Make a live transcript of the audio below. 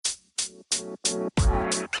And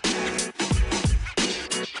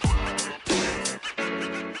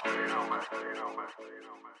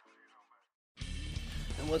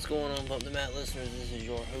what's going on, Bump the Mat listeners? This is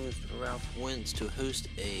your host, Ralph Wentz, to host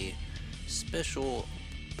a special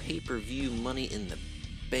pay-per-view Money in the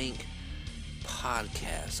Bank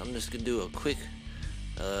podcast. I'm just going to do a quick,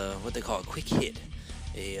 what they call a quick hit,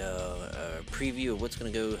 a preview of what's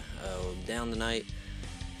going to go down tonight.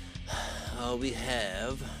 We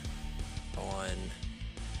have, on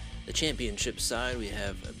the championship side, we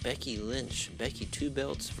have Becky Lynch, Becky Two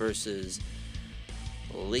Belts versus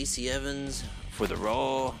Lacey Evans for the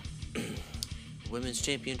Raw Women's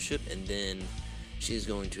Championship, and then she's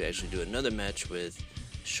going to actually do another match with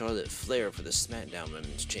Charlotte Flair for the SmackDown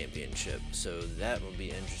Women's Championship. So that will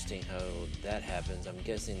be interesting how that happens. I'm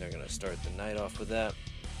guessing they're going to start the night off with that.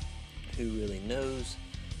 Who really knows?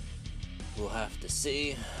 We'll have to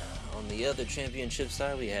see. On the other championship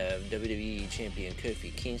side, we have WWE Champion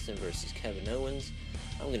Kofi Kingston versus Kevin Owens.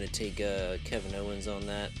 I'm going to take Kevin Owens on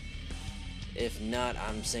that. If not,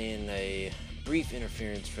 I'm saying a brief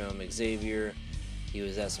interference from Xavier. He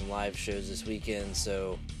was at some live shows this weekend,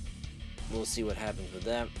 so we'll see what happens with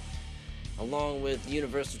that. Along with the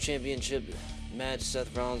Universal Championship match,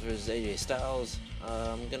 Seth Rollins versus AJ Styles.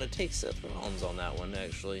 I'm going to take Seth Rollins on that one,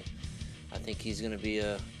 actually. I think he's going to be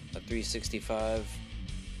a 365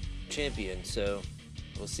 champion, so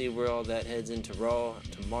we'll see where all that heads into Raw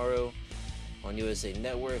tomorrow. On USA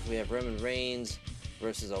Network, we have Roman Reigns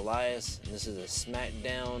versus Elias, and this is a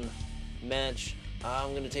SmackDown match.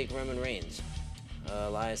 I'm going to take Roman Reigns.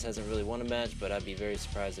 Elias hasn't really won a match, but I'd be very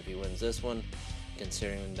surprised if he wins this one,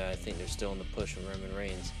 considering that I think they're still in the push of Roman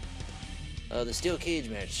Reigns. The Steel Cage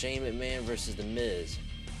match, Shane McMahon versus The Miz.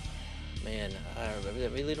 Man, I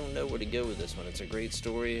really don't know where to go with this one. It's a great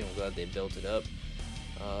story. I'm glad they built it up.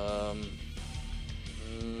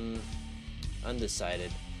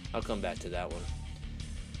 Undecided. I'll come back to that one.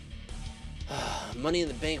 Money in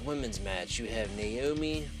the Bank women's match. You have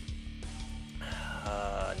Naomi,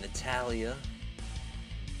 Natalya,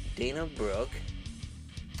 Dana Brooke,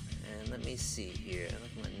 and let me see here.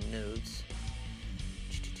 Look at my notes.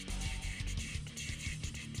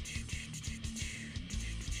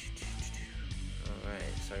 Alright,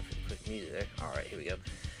 sorry for the quick music there. Alright, here we go.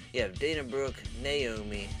 You have Dana Brooke,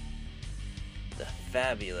 Naomi, the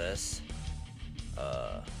Fabulous,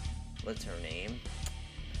 what's her name?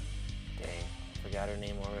 Dang, forgot her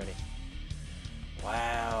name already.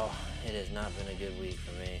 Wow, it has not been a good week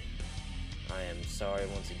for me. I am sorry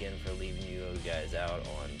once again for leaving you guys out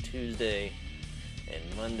on Tuesday and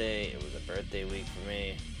Monday. It was a birthday week for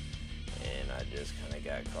me, and I just kind of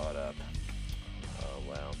got caught up. Oh,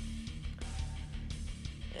 well.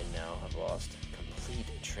 And now I've lost complete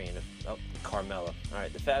train of... Carmella.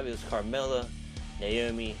 Alright, the Fabulous Carmella,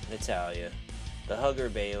 Naomi, Natalya, the Hugger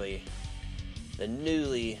Bailey, the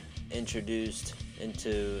newly introduced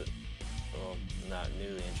into... Well, not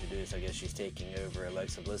newly introduced. I guess she's taking over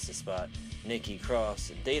Alexa Bliss's spot. Nikki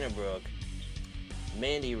Cross, Dana Brooke,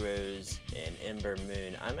 Mandy Rose, and Ember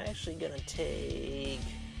Moon. I'm actually going to take...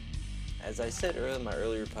 As I said earlier in my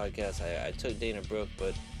earlier podcast, I took Dana Brooke,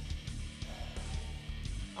 but...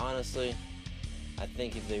 Honestly, I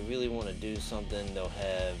think if they really want to do something, they'll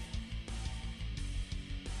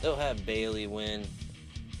have Bayley win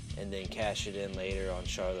and then cash it in later on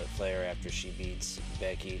Charlotte Flair after she beats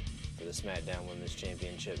Becky for the SmackDown Women's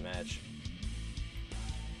Championship match.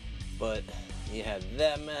 But you have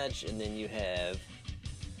that match, and then you have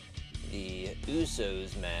the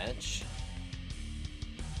Usos match.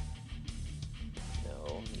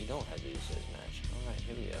 No, you don't have the Usos match. Alright,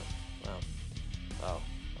 here we go. Wow. Oh.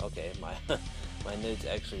 Okay, my notes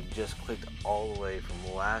actually just clicked all the way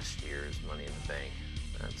from last year's Money in the Bank.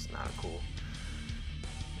 That's not cool.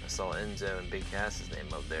 I saw Enzo and Big Cass's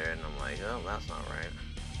name up there, and I'm like, oh, that's not right.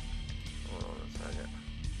 Hold on a second.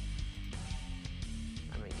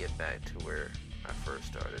 Let me get back to where I first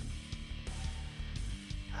started.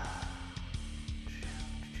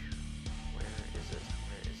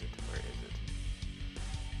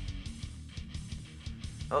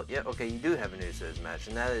 Oh, yeah, okay, you do have an Usos match,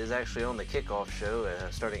 and that is actually on the kickoff show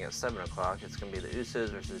starting at 7 o'clock. It's going to be the Usos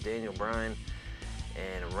versus Daniel Bryan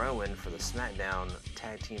and Rowan for the SmackDown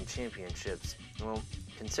Tag Team Championships. Well,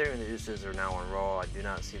 considering the Usos are now on Raw, I do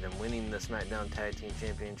not see them winning the SmackDown Tag Team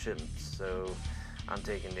Championships, so I'm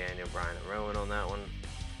taking Daniel Bryan and Rowan on that one.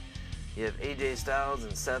 You have AJ Styles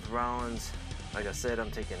and Seth Rollins. Like I said,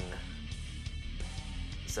 I'm taking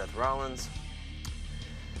Seth Rollins.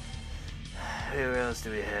 Who else do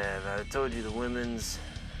we have? I told you the women's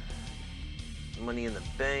Money in the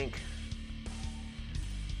Bank.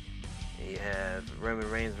 You have Roman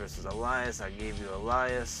Reigns versus Elias. I gave you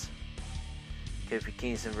Elias. Kofi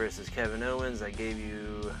Kingston versus Kevin Owens. I gave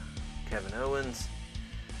you Kevin Owens.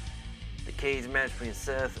 The cage match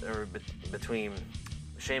between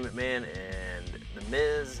Shane McMahon and The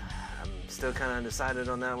Miz. I'm still kind of undecided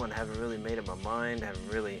on that one. Haven't really made up my mind. Haven't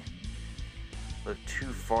really looked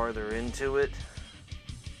too farther into it.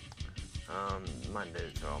 My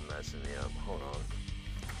notes are all messing me up. Hold on.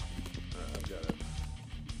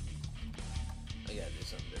 I gotta do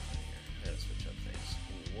something different here. I gotta switch up things.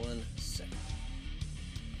 Give me 1 second.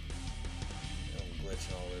 I'm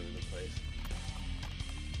glitching all over the place.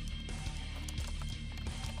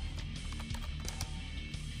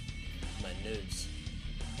 My notes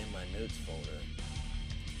in my notes folder,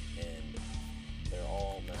 and they're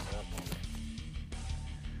all messing up on me.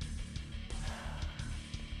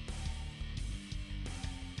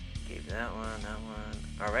 Gave that one.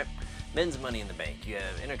 Alright. Men's Money in the Bank. You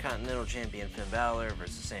have Intercontinental Champion Finn Balor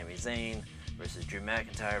versus Sami Zayn versus Drew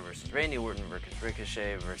McIntyre versus Randy Orton versus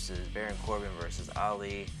Ricochet versus Baron Corbin versus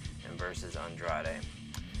Ali and versus Andrade.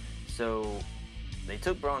 So they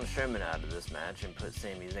took Braun Strowman out of this match and put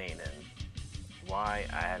Sami Zayn in. Why?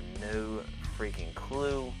 I have no freaking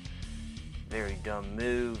clue. Very dumb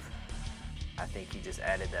move. I think he just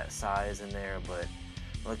added that size in there, but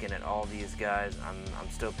looking at all these guys, I'm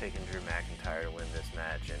still picking Drew McIntyre to win this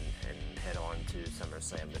match and head on to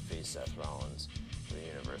SummerSlam to face Seth Rollins for the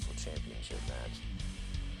Universal Championship match.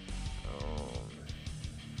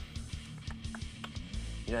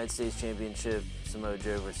 United States Championship, Samoa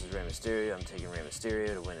Joe versus Rey Mysterio. I'm taking Rey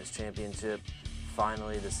Mysterio to win his championship.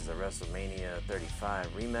 Finally, this is a WrestleMania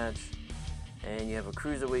 35 rematch. And you have a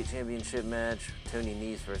Cruiserweight Championship match, Tony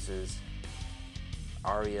Nese versus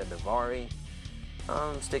Ariya Daivari.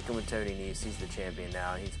 I'm sticking with Tony Nese. He's the champion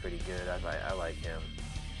now. He's pretty good. I like him.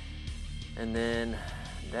 And then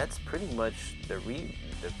that's pretty much the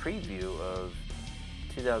preview of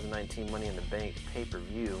 2019 Money in the Bank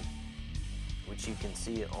pay-per-view, which you can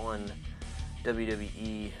see on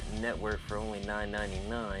WWE Network for only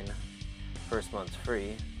 $9.99. First month's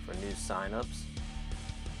free for new signups.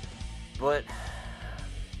 But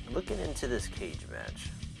looking into this cage match,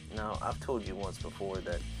 now I've told you once before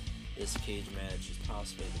that this cage match is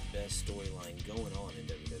possibly the best storyline going on in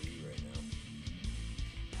WWE right now.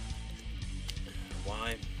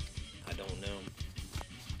 Why? I don't know.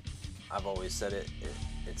 I've always said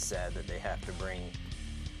it's sad that they have to bring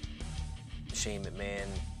Shane McMahon,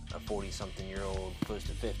 a 40-something-year-old, close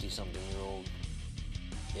to 50-something-year-old,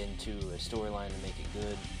 into a storyline to make it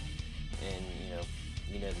good. And,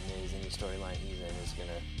 The Miz, any storyline he's in is going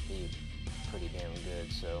to be pretty damn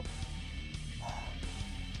good. So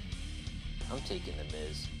I'm taking The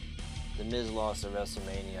Miz. The Miz lost at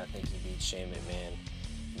WrestleMania. I think he beat Shane McMahon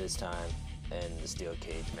this time in the steel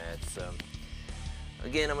cage match. So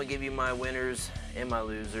again, I'm going to give you my winners and my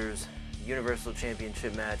losers. Universal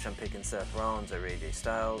Championship match, I'm picking Seth Rollins over AJ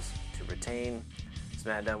Styles to retain.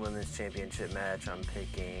 SmackDown Women's Championship match, I'm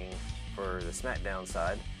picking for the SmackDown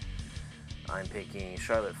side. I'm picking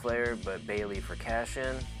Charlotte Flair, but Bayley for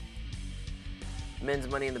cash-in. Men's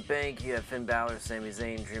Money in the Bank, you have Finn Balor, Sami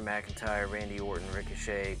Zayn, Drew McIntyre, Randy Orton,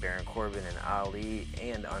 Ricochet, Baron Corbin, and Ali,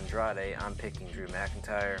 and Andrade. I'm picking Drew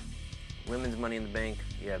McIntyre. Women's Money in the Bank,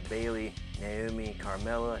 you have Bayley, Naomi,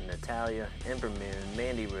 Carmella, Natalya, Ember Moon,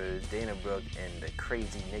 Mandy Rose, Dana Brooke, and the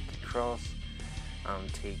crazy Nikki Cross. I'm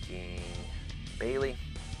taking Bayley.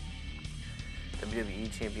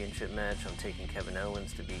 WWE Championship match, I'm taking Kevin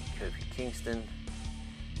Owens to beat Kofi Kingston.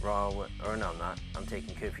 I'm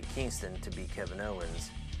taking Kofi Kingston to beat Kevin Owens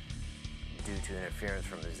due to interference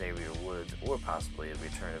from Xavier Woods or possibly a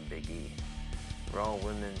return of Big E. Raw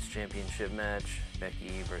Women's Championship match,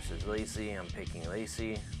 Becky versus Lacey, I'm picking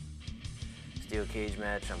Lacey. Steel cage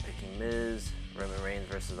match, I'm picking Miz. Roman Reigns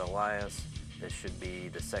versus Elias, this should be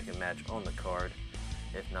the second match on the card.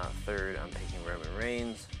 If not third, I'm picking Roman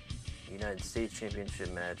Reigns. United States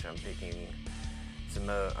Championship match, I'm picking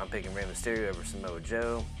Rey Mysterio over Samoa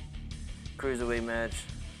Joe. Cruiserweight match,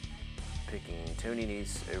 picking Tony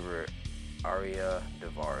Nese over Ariya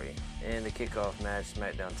Daivari. And the kickoff match,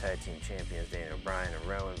 SmackDown Tag Team Champions Daniel Bryan and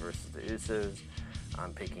Rowan versus the Usos.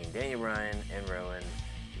 I'm picking Daniel Bryan and Rowan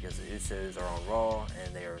because the Usos are on Raw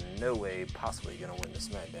and they are in no way possibly going to win the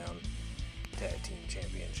SmackDown Tag Team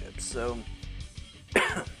Championships. So,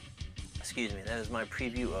 excuse me, that is my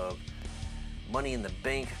preview of Money in the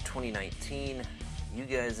Bank 2019. You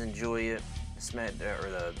guys enjoy it.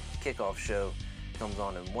 The kickoff show comes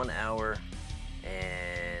on in 1 hour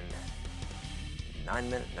and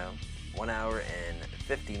 1 hour and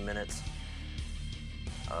 50 minutes.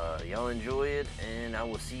 Y'all enjoy it, and I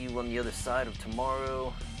will see you on the other side of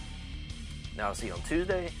tomorrow Now I'll see you on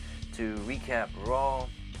Tuesday to recap Raw.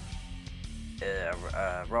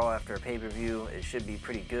 Raw after a pay-per-view. It should be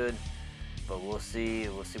pretty good, but we'll see.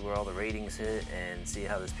 We'll see where all the ratings hit and see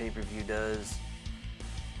how this pay-per-view does.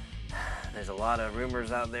 There's a lot of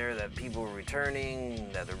rumors out there that people are returning,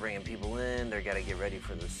 that they're bringing people in. They're got to get ready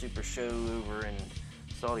for the Super Show over in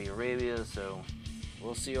Saudi Arabia. So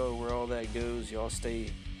we'll see where all that goes. Y'all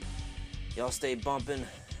stay bumping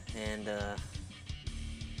and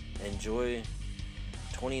enjoy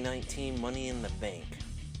 2019 Money in the Bank.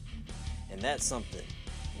 And that's something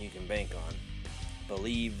you can bank on.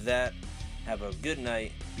 Believe that. Have a good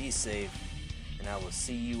night. Be safe. And I will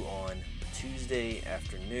see you on Tuesday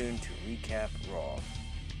afternoon to recap Raw.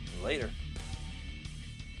 Later.